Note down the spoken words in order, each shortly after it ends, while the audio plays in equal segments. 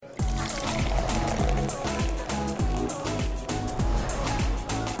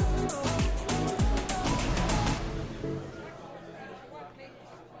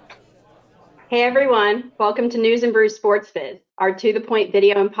Hey everyone, welcome to News and Brews Sports Biz, our to the point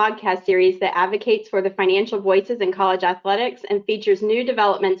video and podcast series that advocates for the financial voices in college athletics and features new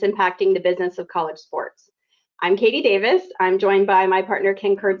developments impacting the business of college sports. I'm Katie Davis. I'm joined by my partner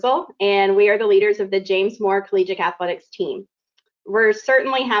Ken Kurtzel, and we are the leaders of the James Moore Collegiate Athletics team. We're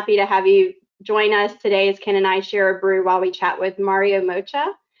certainly happy to have you join us today as Ken and I share a brew while we chat with Mario Mocha.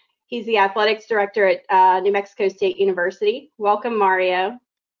 He's the athletics director at New Mexico State University. Welcome, Mario.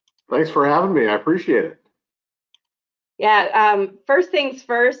 Thanks for having me. I appreciate it. Yeah, first things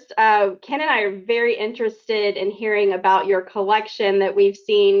first, Ken and I are very interested in hearing about your collection that we've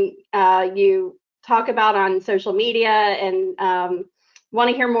seen you talk about on social media and want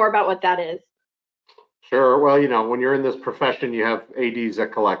to hear more about what that is. Sure. Well, when you're in this profession, you have ADs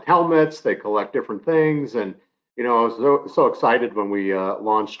that collect helmets, they collect different things. And, I was so excited when we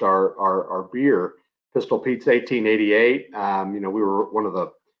launched our beer, Pistol Pete's 1888. We were one of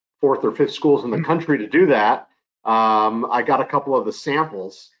the fourth or fifth schools in the country to do that. I got a couple of the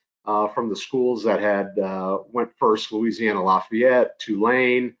samples from the schools that had went first: Louisiana Lafayette,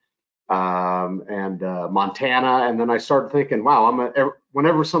 Tulane, and Montana. And then I started thinking, wow,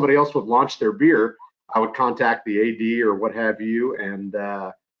 whenever somebody else would launch their beer, I would contact the AD or what have you. And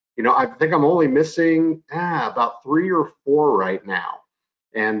I think I'm only missing about 3 or 4 right now.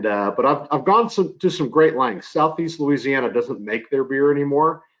 And but I've gone to some great lengths. Southeast Louisiana doesn't make their beer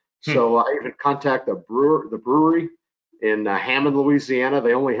anymore. So I even contact the brewery in Hammond, Louisiana.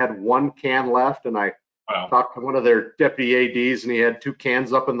 They only had 1 can left, and I talked to one of their deputy ADs, and he had 2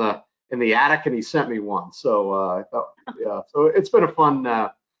 cans up in the attic, and he sent me one. So I thought, yeah. So it's been a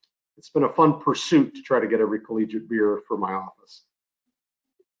fun pursuit to try to get every collegiate beer for my office.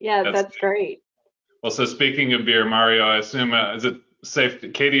 Yeah, that's great. Well, so speaking of beer, Mario, I assume is it safe?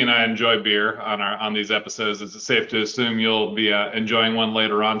 Katie and I enjoy beer on these episodes. Is it safe to assume you'll be enjoying one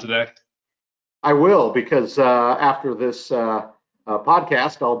later on today? I will, because after this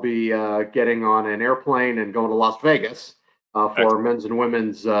podcast, I'll be getting on an airplane and going to Las Vegas for men's and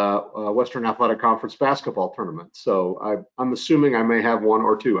women's Western Athletic Conference basketball tournament. So I'm assuming I may have 1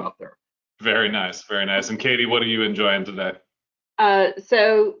 or 2 out there. Very nice, very nice. And Katie, what are you enjoying today?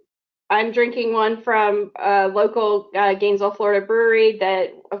 So I'm drinking one from a local Gainesville, Florida brewery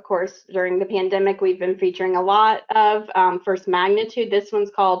that, of course, during the pandemic, we've been featuring a lot of. First Magnitude. This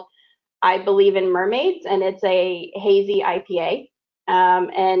one's called I Believe in Mermaids, and it's a hazy IPA.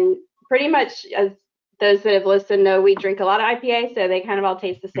 And pretty much, as those that have listened know, we drink a lot of IPA, so they kind of all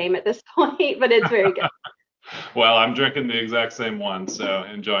taste the same at this point, but it's very good. Well, I'm drinking the exact same one, so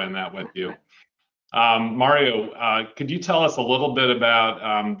enjoying that with you. Mario, could you tell us a little bit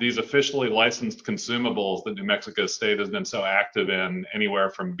about these officially licensed consumables that New Mexico State has been so active in, anywhere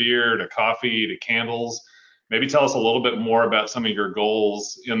from beer to coffee to candles? Maybe tell us a little bit more about some of your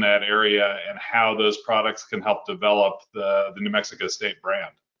goals in that area and how those products can help develop the New Mexico State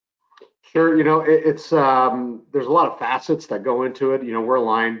brand. Sure. It's there's a lot of facets that go into it. We're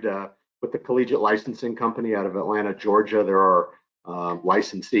aligned with the Collegiate Licensing Company out of Atlanta, Georgia. There are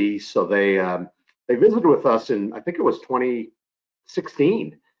licensees, so they visited with us in, I think it was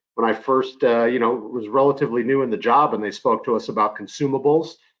 2016, when I first was relatively new in the job, and they spoke to us about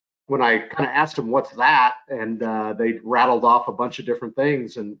consumables. When I kind of asked them what's that, and they rattled off a bunch of different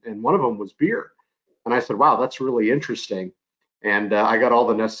things, and one of them was beer. And I said, wow, that's really interesting. And I got all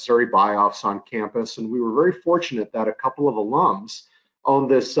the necessary buy-offs on campus, and we were very fortunate that a couple of alums own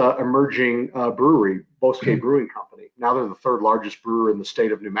this emerging brewery, Bosque Brewing Company. Now they're the 3rd largest brewer in the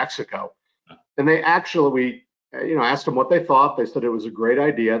state of New Mexico. And they actually, we asked them what they thought. They said it was a great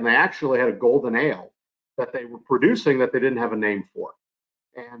idea, and they actually had a golden ale that they were producing that they didn't have a name for.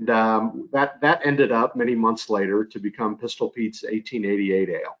 And that ended up many months later to become Pistol Pete's 1888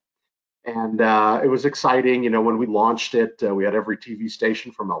 ale. And it was exciting. When we launched it, we had every TV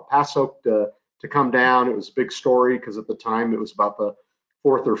station from El Paso to come down. It was a big story because at the time it was about the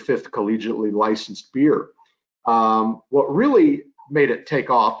 4th or 5th collegiately licensed beer. What really made it take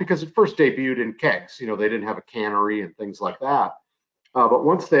off, because it first debuted in kegs, they didn't have a cannery and things like that. But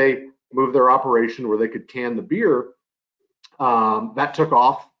once they moved their operation where they could can the beer, that took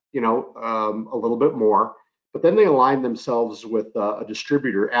off, a little bit more. But then they aligned themselves with a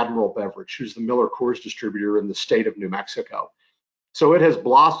distributor, Admiral Beverage, who's the Miller Coors distributor in the state of New Mexico. So it has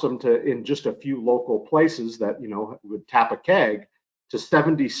blossomed in just a few local places that, would tap a keg, to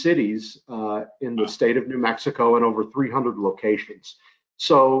 70 cities in the state of New Mexico and over 300 locations.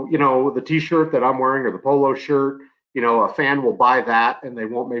 So, the T-shirt that I'm wearing or the polo shirt, a fan will buy that and they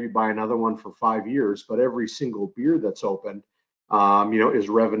won't maybe buy another one for 5 years, but every single beer that's opened, is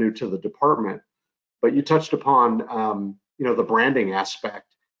revenue to the department. But you touched upon, the branding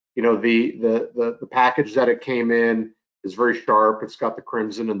aspect. the package that it came in is very sharp. It's got the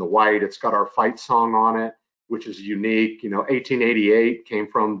crimson and the white. It's got our fight song on it, which is unique. 1888 came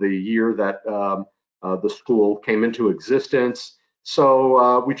from the year that the school came into existence.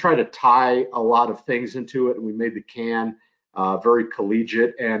 So we try to tie a lot of things into it, and we made the can very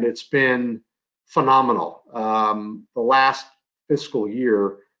collegiate, and it's been phenomenal. The last fiscal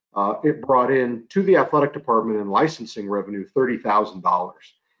year, it brought in to the athletic department in licensing revenue $30,000. Wow.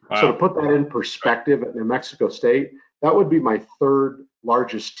 So to put that in perspective, at New Mexico State, that would be my third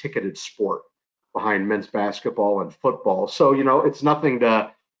largest ticketed sport behind men's basketball and football. So, it's nothing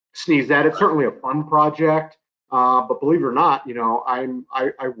to sneeze at. It's certainly a fun project, but believe it or not,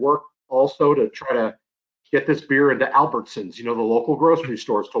 I work also to try to get this beer into Albertsons, the local grocery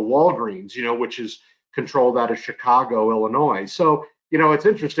stores, to Walgreens, which is controlled out of Chicago, Illinois. So, it's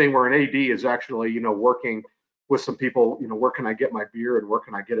interesting where an AD is actually, working with some people, where can I get my beer and where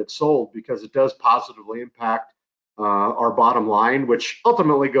can I get it sold? Because it does positively impact our bottom line, which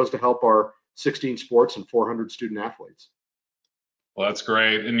ultimately goes to help our 16 sports and 400 student athletes. Well, that's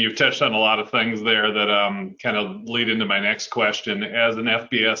great. And you've touched on a lot of things there that kind of lead into my next question. As an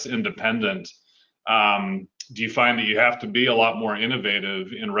FBS independent, do you find that you have to be a lot more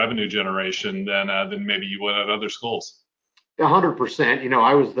innovative in revenue generation than maybe you would at other schools? 100%.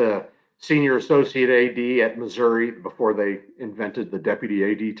 I was the senior associate AD at Missouri before they invented the deputy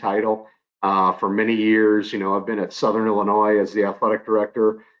AD title for many years. I've been at Southern Illinois as the athletic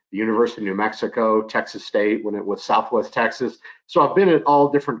director, the University of New Mexico, Texas State when it was Southwest Texas. So I've been at all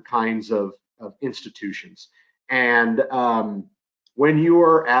different kinds of institutions. And when you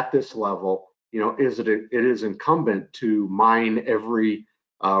are at this level, it is incumbent to mine every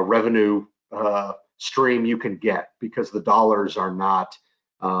revenue stream you can get, because the dollars are not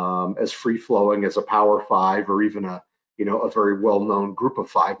as free flowing as a Power Five or even a very well-known Group of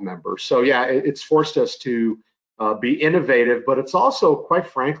Five member. So yeah, it's forced us to be innovative, but it's also, quite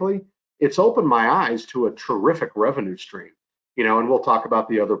frankly, it's opened my eyes to a terrific revenue stream. And we'll talk about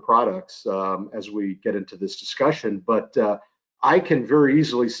the other products as we get into this discussion. But I can very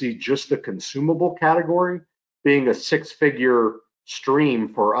easily see just the consumable category being a six-figure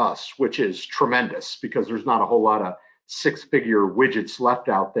stream for us, which is tremendous because there's not a whole lot of six-figure widgets left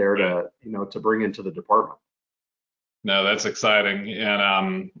out there to bring into the department. No, that's exciting.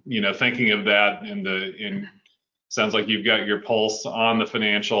 And thinking of that sounds like you've got your pulse on the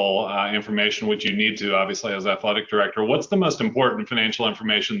financial information, which you need to, obviously, as athletic director. What's the most important financial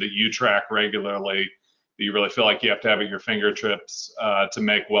information that you track regularly that you really feel like you have to have at your fingertips to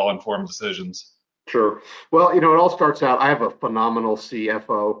make well-informed decisions? Sure. Well, it all starts out, I have a phenomenal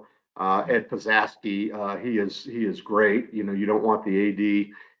CFO, Ed Pazowski. He is great. You don't want the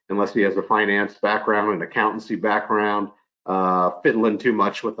AD unless he has a finance background and accountancy background, fiddling too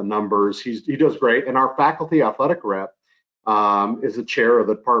much with the numbers. He does great. And our faculty athletic rep is the chair of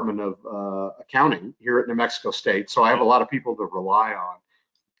the Department of Accounting here at New Mexico State. So I have a lot of people to rely on.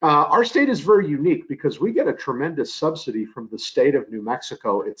 Our state is very unique because we get a tremendous subsidy from the state of New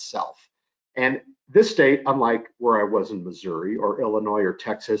Mexico itself. And this state, unlike where I was in Missouri or Illinois or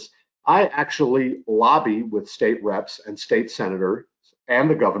Texas, I actually lobby with state reps and state senators and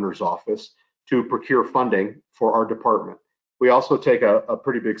the governor's office to procure funding for our department. We also take a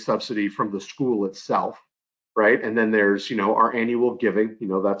pretty big subsidy from the school itself, right? And then there's, our annual giving,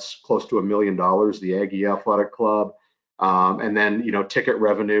 that's close to $1 million, the Aggie Athletic Club, and then, ticket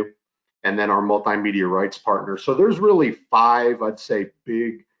revenue, and then our multimedia rights partner. So there's really 5, I'd say,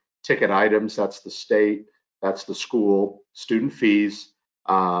 big ticket items. That's the state, that's the school, student fees,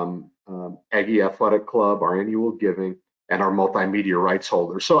 Aggie Athletic Club, our annual giving, and our multimedia rights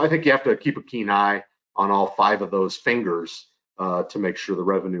holders. So I think you have to keep a keen eye on all 5 of those fingers to make sure the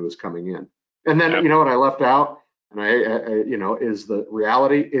revenue is coming in. And then, what I left out, and is the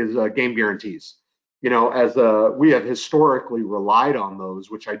reality is game guarantees. As we have historically relied on those,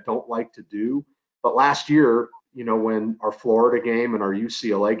 which I don't like to do. But last year, when our Florida game and our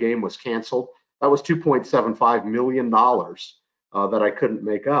UCLA game was canceled, that was $2.75 million that I couldn't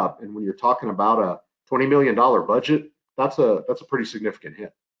make up. And when you're talking about a $20 million budget, that's a pretty significant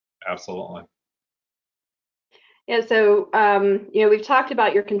hit. Absolutely. Yeah, so we've talked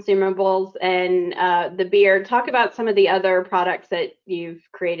about your consumables and the beer. Talk about some of the other products that you've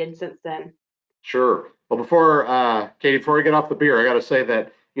created since then. Sure. Well, Katie, before we get off the beer, I got to say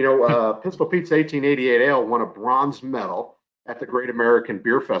that Pistol Pete's 1888 Ale won a bronze medal at the Great American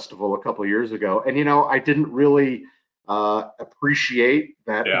Beer Festival a couple of years ago, and I didn't really appreciate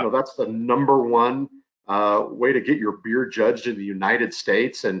that. Yeah. That's the #1 way to get your beer judged in the United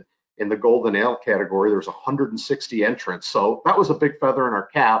States, and in the golden ale category, there's 160 entrants. So that was a big feather in our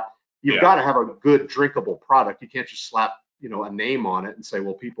cap. You've got to have a good drinkable product. You can't just slap, a name on it and say,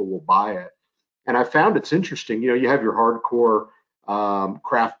 well, people will buy it. And I found it's interesting. You have your hardcore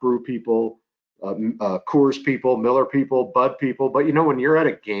craft brew people, Coors people, Miller people, Bud people. But when you're at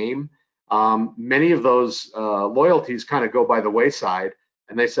a game, many of those loyalties kind of go by the wayside,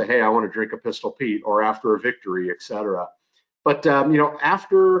 and they say, hey, I want to drink a Pistol Pete, or after a victory, etc. But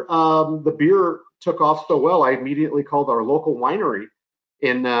after the beer took off so well, I immediately called our local winery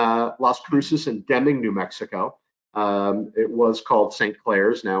in Las Cruces in Deming, New Mexico. It was called St.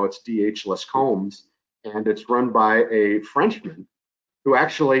 Clair's. Now it's D.H. Lescombes, and it's run by a Frenchman who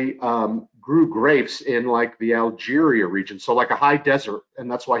actually grew grapes in like the Algeria region, so like a high desert, and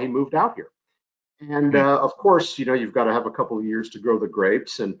that's why he moved out here. And of course, you've got to have a couple of years to grow the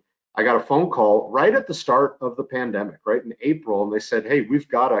grapes. And I got a phone call right at the start of the pandemic, right in April, and they said, hey, we've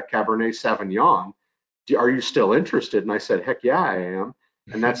got a Cabernet Sauvignon. Are you still interested? And I said, heck yeah, I am.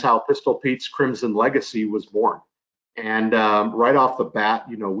 And that's how Pistol Pete's Crimson Legacy was born. And right off the bat,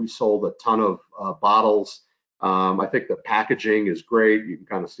 we sold a ton of bottles. I think the packaging is great. You can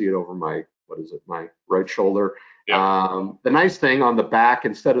kind of see it over my right shoulder. The nice thing on the back,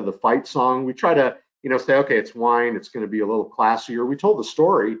 instead of the fight song, we try to, say, okay, it's wine, it's going to be a little classier. We told the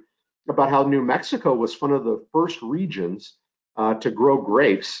story about how New Mexico was one of the first regions to grow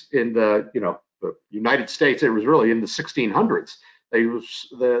grapes in the United States. It was really in the 1600s.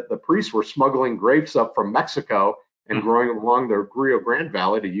 The priests were smuggling grapes up from Mexico and growing them along the Rio Grande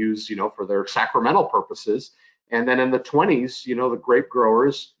Valley to use, for their sacramental purposes. And then in the 20s, the grape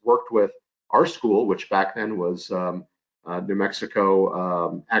growers worked with our school, which back then was New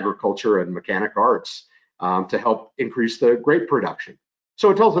Mexico Agriculture and Mechanic Arts, to help increase the grape production. So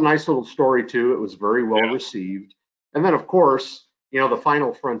it tells a nice little story too. It was very well received. And then of course, the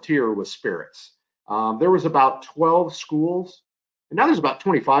final frontier was spirits. There was about 12 schools, and now there's about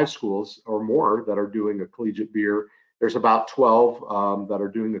 25 schools or more that are doing a collegiate beer. There's about 12 that are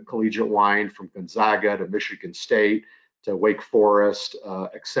doing a collegiate wine, from Gonzaga to Michigan State to Wake Forest,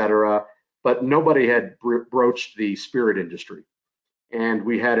 etc. But nobody had broached the spirit industry. And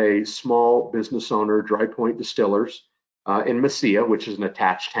we had a small business owner, Dry Point Distillers, in Mesilla, which is an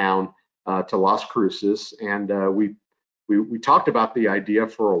attached town to Las Cruces. And we talked about the idea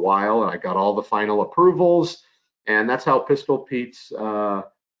for a while, and I got all the final approvals. And that's how Pistol Pete's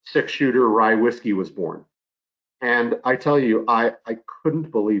 6-shooter rye whiskey was born. And I tell you, I couldn't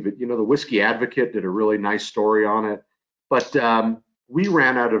believe it. The Whiskey Advocate did a really nice story on it, but we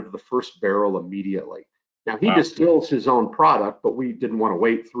ran out of the first barrel immediately. Now, he distills his own product, but we didn't want to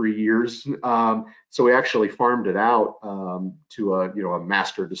wait 3 years. So we actually farmed it out to a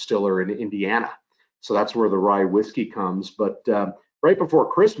master distiller in Indiana. So that's where the rye whiskey comes. But right before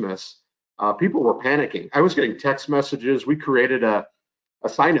Christmas, people were panicking. I was getting text messages. We created a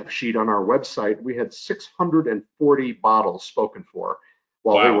sign-up sheet on our website. We had 640 bottles spoken for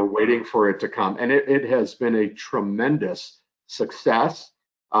while they were waiting for it to come. And it has been a tremendous success.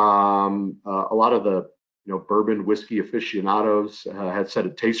 A lot of the bourbon whiskey aficionados have said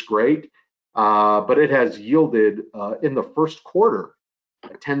it tastes great, but it has yielded in the first quarter a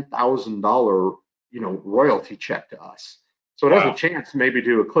 $10,000 royalty check to us. So it has a chance maybe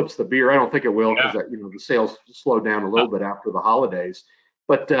to eclipse the beer. I don't think it will, because the sales slowed down a little bit after the holidays.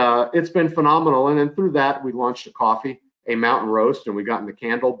 But it's been phenomenal. And then through that, we launched a coffee, a Mountain Roast, and we got in the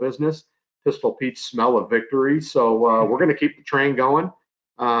candle business, Pistol Pete's Smell of Victory. So we're going to keep the train going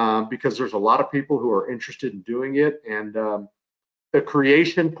because there's a lot of people who are interested in doing it. And the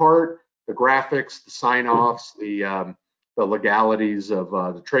creation part, the graphics, the sign-offs, the legalities of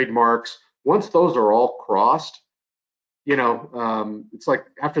the trademarks, once those are all crossed, it's like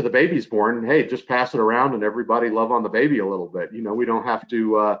after the baby's born, hey, just pass it around and everybody love on the baby a little bit. We don't have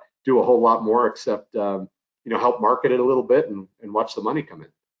to do a whole lot more except, help market it a little bit and watch the money come in.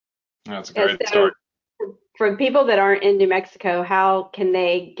 That's a great start. For people that aren't in New Mexico, how can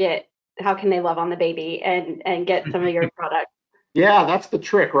they love on the baby and get some of your products? Yeah, that's the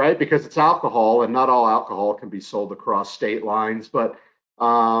trick, right? Because it's alcohol, and not all alcohol can be sold across state lines. But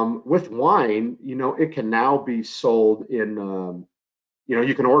with wine, it can now be sold in,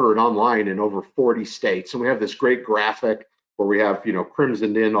 you can order it online in over 40 states. And we have this great graphic where we have,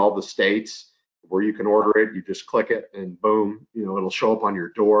 crimsoned in all the states where you can order it. You just click it and boom, it'll show up on your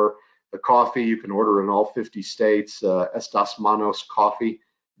door. The coffee, you can order in all 50 states,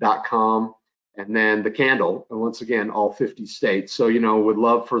 estasmanoscoffee.com. And then the candle, and once again, all 50 states. So, would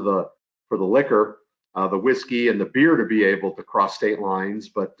love for the liquor, the whiskey and the beer to be able to cross state lines,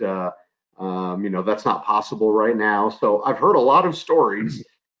 but that's not possible right now. So I've heard a lot of stories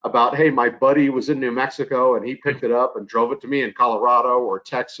about, hey, my buddy was in New Mexico and he picked it up and drove it to me in Colorado or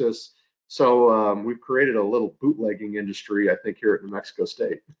Texas. So we've created a little bootlegging industry, I think, here at New Mexico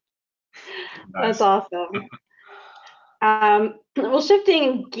State. Nice. That's awesome. Well,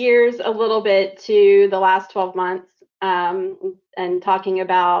 shifting gears a little bit to the last 12 months and talking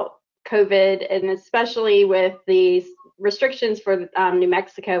about COVID, and especially with these restrictions for New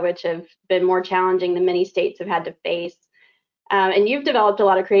Mexico, which have been more challenging than many states have had to face. And you've developed a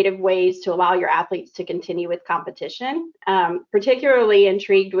lot of creative ways to allow your athletes to continue with competition. Particularly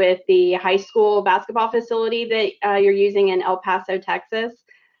intrigued with the high school basketball facility that you're using in El Paso, Texas.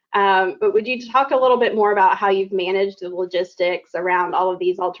 But would you talk a little bit more about how you've managed the logistics around all of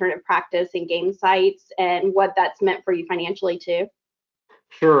these alternative practice and game sites and what that's meant for you financially too?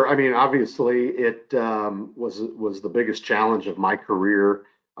 Sure. I mean, obviously, it was the biggest challenge of my career.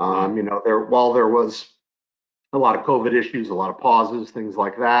 While there was a lot of COVID issues, a lot of pauses, things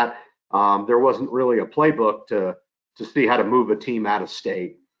like that, there wasn't really a playbook to see how to move a team out of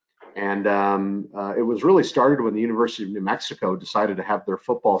state. And it was really started when the University of New Mexico decided to have their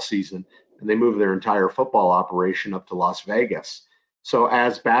football season, and they moved their entire football operation up to Las Vegas. So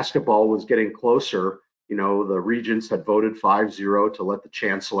as basketball was getting closer, the regents had voted 5-0 to let the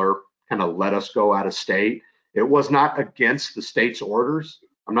chancellor kind of let us go out of state. It was not against the state's orders.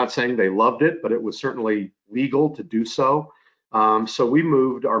 I'm not saying they loved it, but it was certainly legal to do so. So we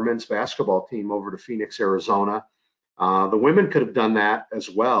moved our men's basketball team over to Phoenix, Arizona. The women could have done that as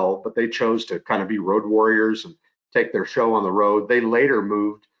well, but they chose to kind of be road warriors and take their show on the road. They later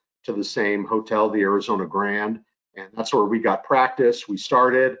moved to the same hotel, the Arizona Grand, and that's where we got practice. We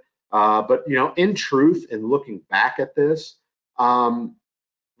started, but in truth, and looking back at this,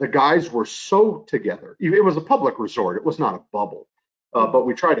 the guys were so together. It was a public resort. It was not a bubble, but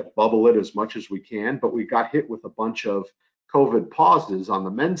we tried to bubble it as much as we can. But we got hit with a bunch of COVID pauses on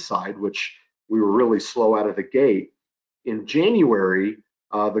the men's side, which we were really slow out of the gate. In January,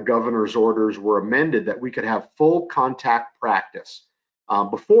 the governor's orders were amended that we could have full contact practice.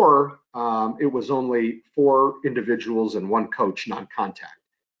 Before, it was only 4 individuals and 1 coach non-contact,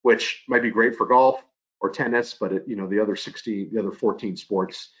 which might be great for golf or tennis, but the other 14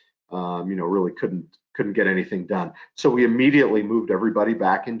 sports, really couldn't get anything done. So we immediately moved everybody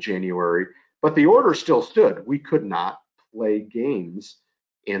back in January, but the order still stood. We could not play games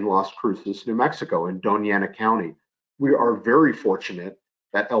in Las Cruces, New Mexico, in Doña Ana County. We are very fortunate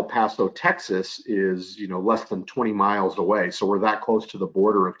that El Paso, Texas is, less than 20 miles away. So we're that close to the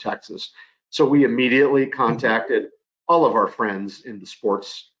border of Texas. So we immediately contacted all of our friends in the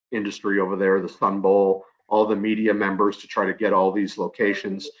sports industry over there, the Sun Bowl, all the media members to try to get all these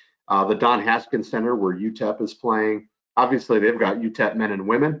locations. The Don Haskins Center where UTEP is playing. Obviously, they've got UTEP men and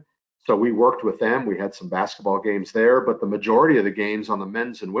women. So we worked with them. We had some basketball games there, but the majority of the games on the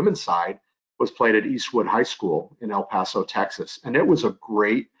men's and women's side was played at Eastwood High School in El Paso, Texas. And it was a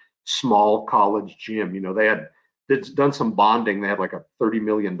great small college gym. They'd done some bonding. They had like a $30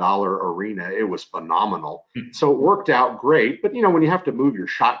 million arena. It was phenomenal. So it worked out great. But, when you have to move your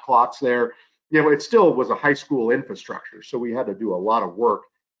shot clocks there, it still was a high school infrastructure. So we had to do a lot of work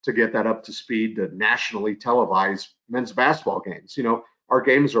to get that up to speed to nationally televise men's basketball games. Our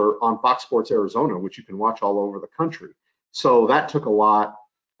games are on Fox Sports Arizona, which you can watch all over the country. So that took a lot.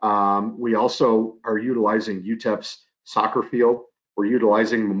 We also are utilizing UTEP's soccer field. We're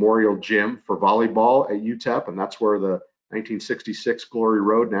utilizing Memorial Gym for volleyball at UTEP, and that's where the 1966 Glory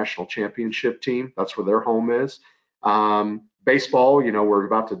Road National Championship team, that's where their home is. Baseball, we're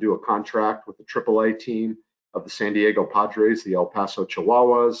about to do a contract with the AAA team of the San Diego Padres, the El Paso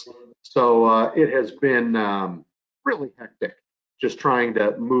Chihuahuas. So it has been really hectic, just trying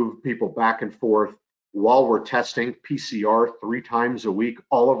to move people back and forth while we're testing PCR 3 times a week.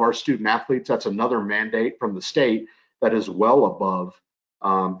 All of our student athletes, that's another mandate from the state that is well above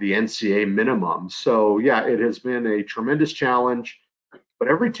the NCAA minimum. So yeah, it has been a tremendous challenge, but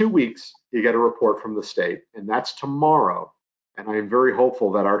every 2 weeks you get a report from the state, and that's tomorrow. And I am very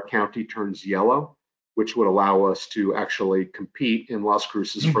hopeful that our county turns yellow, which would allow us to actually compete in Las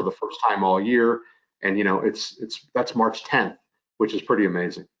Cruces for the first time all year. And that's March 10th, which is pretty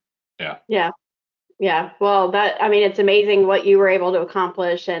amazing. Yeah. Yeah. Yeah, well, it's amazing what you were able to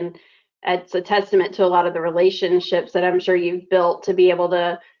accomplish, and it's a testament to a lot of the relationships that I'm sure you've built to be able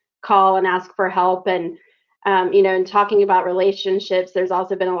to call and ask for help. And, in talking about relationships, there's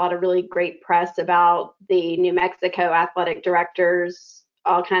also been a lot of really great press about the New Mexico athletic directors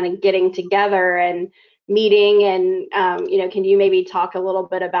all kind of getting together and meeting. And, can you maybe talk a little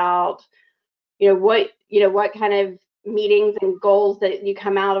bit about, what kind of meetings and goals that you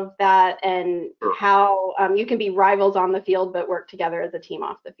come out of that, and Sure. how you can be rivals on the field but work together as a team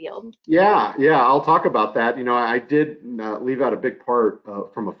off the field? Yeah, I'll talk about that. I did leave out a big part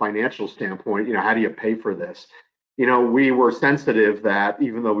from a financial standpoint. How do you pay for this? We were sensitive that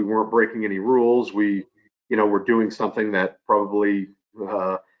even though we weren't breaking any rules, we, were doing something that probably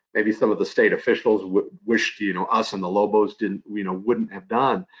maybe some of the state officials wished, us and the Lobos didn't, wouldn't have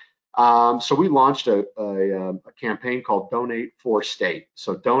done. So we launched a campaign called Donate for State.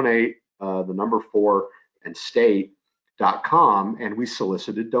 So donate the number 4 and state.com, and we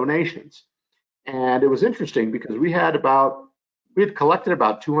solicited donations. And it was interesting because we had collected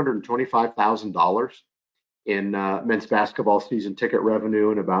about $225,000 in men's basketball season ticket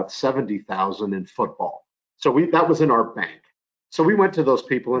revenue and about 70,000 in football. So that was in our bank. So we went to those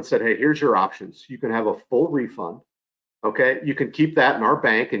people and said, hey, here's your options. You can have a full refund. Okay, you can keep that in our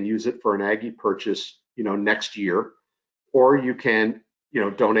bank and use it for an Aggie purchase, next year, or you can,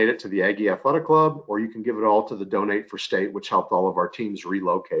 donate it to the Aggie Athletic Club, or you can give it all to the Donate for State, which helped all of our teams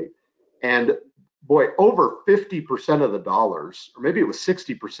relocate. And boy, over 50% of the dollars, or maybe it was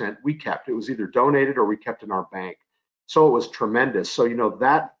 60%, we kept. It was either donated or we kept in our bank. So it was tremendous. So,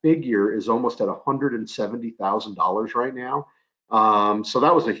 that figure is almost at $170,000 right now. So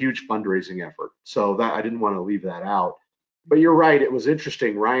that was a huge fundraising effort. So that I didn't want to leave that out. But you're right, it was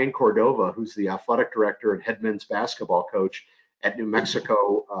interesting. Ryan Cordova, who's the athletic director and head men's basketball coach at New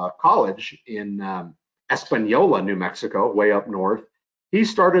Mexico College in Espanola, New Mexico, way up north, he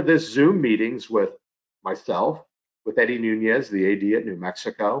started this Zoom meetings with myself, with Eddie Nunez, the AD at New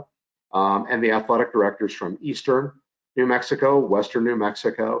Mexico, and the athletic directors from Eastern New Mexico, Western New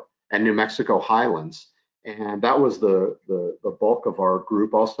Mexico, and New Mexico Highlands. And that was the bulk of our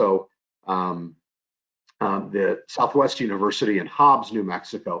group. Also, the Southwest University in Hobbs, New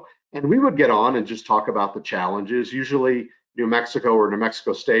Mexico. And we would get on and just talk about the challenges. Usually New Mexico or New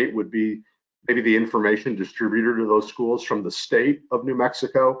Mexico State would be maybe the information distributor to those schools from the state of New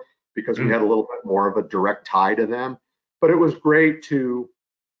Mexico, because we had a little bit more of a direct tie to them. But it was great to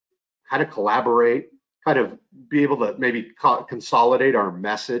kind of collaborate, kind of be able to maybe consolidate our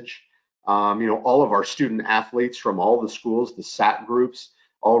message. All of our student athletes from all the schools, the SAT groups,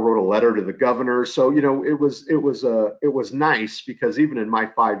 all wrote a letter to the governor. So, it was nice, because even in my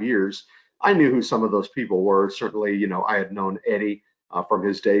 5 years, I knew who some of those people were. Certainly, I had known Eddie from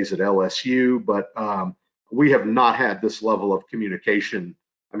his days at LSU, but we have not had this level of communication.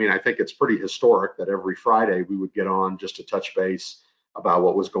 I mean, I think it's pretty historic that every Friday we would get on just to touch base about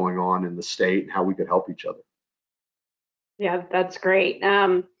what was going on in the state and how we could help each other. Yeah, that's great.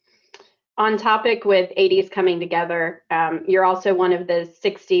 On topic with ADs coming together, you're also one of the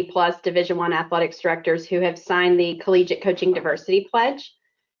 60 plus Division I athletics directors who have signed the Collegiate Coaching Diversity Pledge.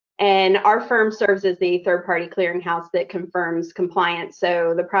 And our firm serves as the third-party clearinghouse that confirms compliance.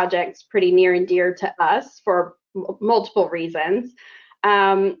 So the project's pretty near and dear to us for multiple reasons.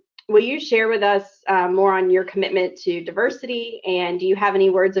 Will you share with us more on your commitment to diversity? And do you have any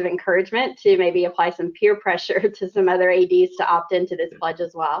words of encouragement to maybe apply some peer pressure to some other ADs to opt into this pledge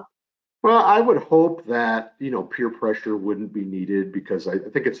as well? Well, I would hope that, peer pressure wouldn't be needed, because I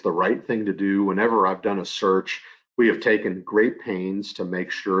think it's the right thing to do. Whenever I've done a search, we have taken great pains to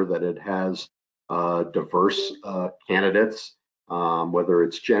make sure that it has diverse candidates, whether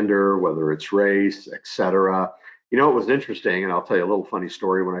it's gender, whether it's race, et cetera. It was interesting, and I'll tell you a little funny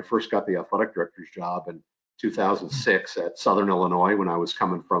story. When I first got the athletic director's job in 2006 at Southern Illinois, when I was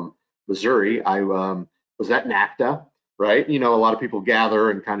coming from Missouri, I was at NACDA. Right. A lot of people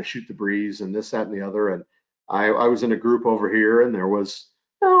gather and kind of shoot the breeze and this, that, and the other. And I was in a group over here, and there was,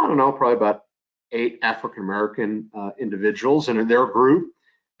 I don't know, probably about 8 African-American individuals in their group.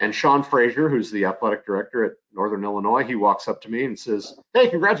 And Sean Frazier, who's the athletic director at Northern Illinois, he walks up to me and says, hey,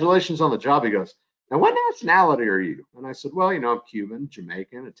 congratulations on the job. He goes, now what nationality are you? And I said, well, I'm Cuban,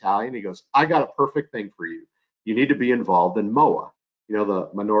 Jamaican, Italian. He goes, I got a perfect thing for you. You need to be involved in MOA, the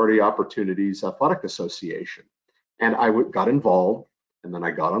Minority Opportunities Athletic Association. And I got involved, and then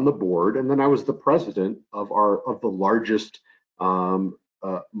I got on the board, and then I was the president of the largest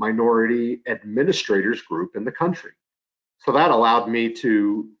minority administrators group in the country. So that allowed me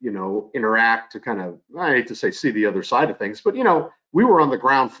to, interact, to kind of, I hate to say, see the other side of things, but we were on the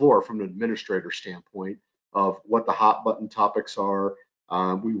ground floor from an administrator standpoint of what the hot button topics are.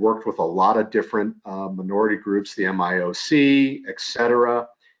 We worked with a lot of different minority groups, the MIOC, et cetera.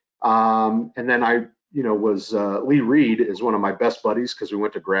 And then I was Lee Reed is one of my best buddies, because we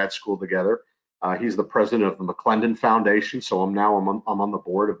went to grad school together. He's the president of the McClendon Foundation, so I'm on the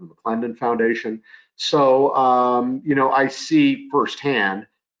board of the McClendon Foundation. So I see firsthand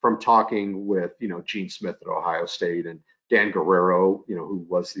from talking with, Gene Smith at Ohio State and Dan Guerrero, who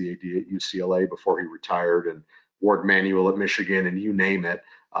was the AD at UCLA before he retired, and Ward Manuel at Michigan, and you name it,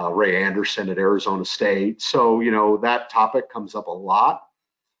 Ray Anderson at Arizona State. So, that topic comes up a lot.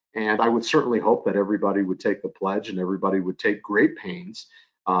 And I would certainly hope that everybody would take the pledge and everybody would take great pains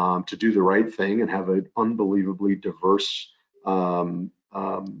to do the right thing and have an unbelievably diverse,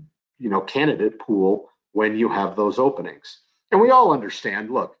 candidate pool when you have those openings. And we all understand,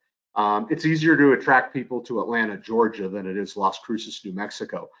 look, it's easier to attract people to Atlanta, Georgia than it is Las Cruces, New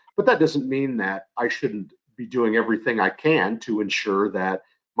Mexico. But that doesn't mean that I shouldn't be doing everything I can to ensure that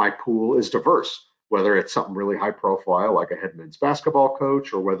my pool is diverse, whether it's something really high profile like a head men's basketball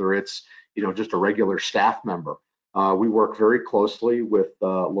coach, or whether it's, just a regular staff member. We work very closely with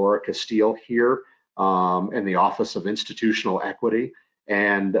Laura Castile here in the Office of Institutional Equity.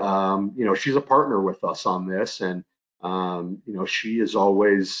 And, she's a partner with us on this. And, she is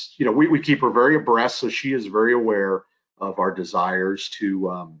always, we keep her very abreast. So she is very aware of our desires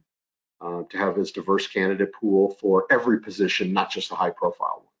to have this diverse candidate pool for every position, not just the high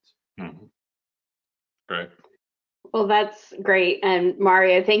profile ones. Mm-hmm. Great. Well, that's great. And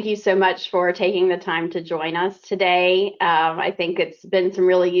Mario, thank you so much for taking the time to join us today. I think it's been some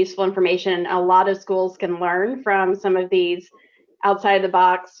really useful information. A lot of schools can learn from some of these outside of the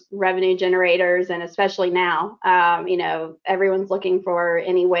box revenue generators, and especially now, everyone's looking for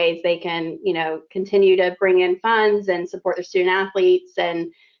any ways they can, continue to bring in funds and support their student athletes.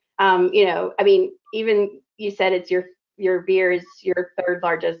 And, even you said it's your beer is your third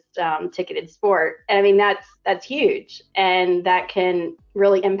largest ticketed sport. And I mean, that's huge, and that can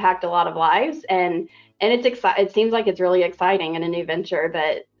really impact a lot of lives. And it seems like it's really exciting and a new venture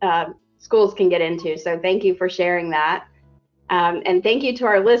that schools can get into. So thank you for sharing that. And thank you to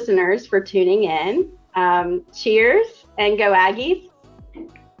our listeners for tuning in. Cheers and go Aggies.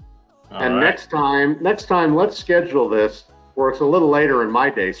 And next time, let's schedule this where it's a little later in my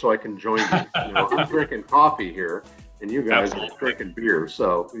day so I can join you. I'm drinking coffee here and you guys are drinking beer.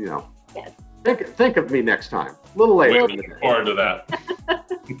 So, yes. think of me next time. A little later. We look forward to that.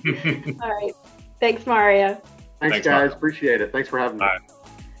 All right. Thanks, Mario. Thanks guys. Mario. Appreciate it. Thanks for having me. Bye.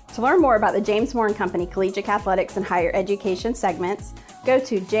 To learn more about the James Moore & Company Collegiate Athletics and Higher Education segments, go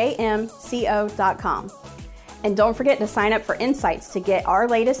to jmco.com. And don't forget to sign up for Insights to get our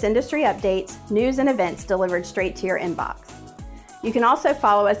latest industry updates, news, and events delivered straight to your inbox. You can also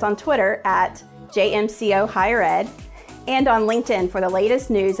follow us on Twitter at JMCO Higher Ed and on LinkedIn for the latest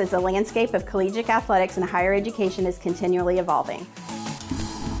news as the landscape of collegiate athletics and higher education is continually evolving.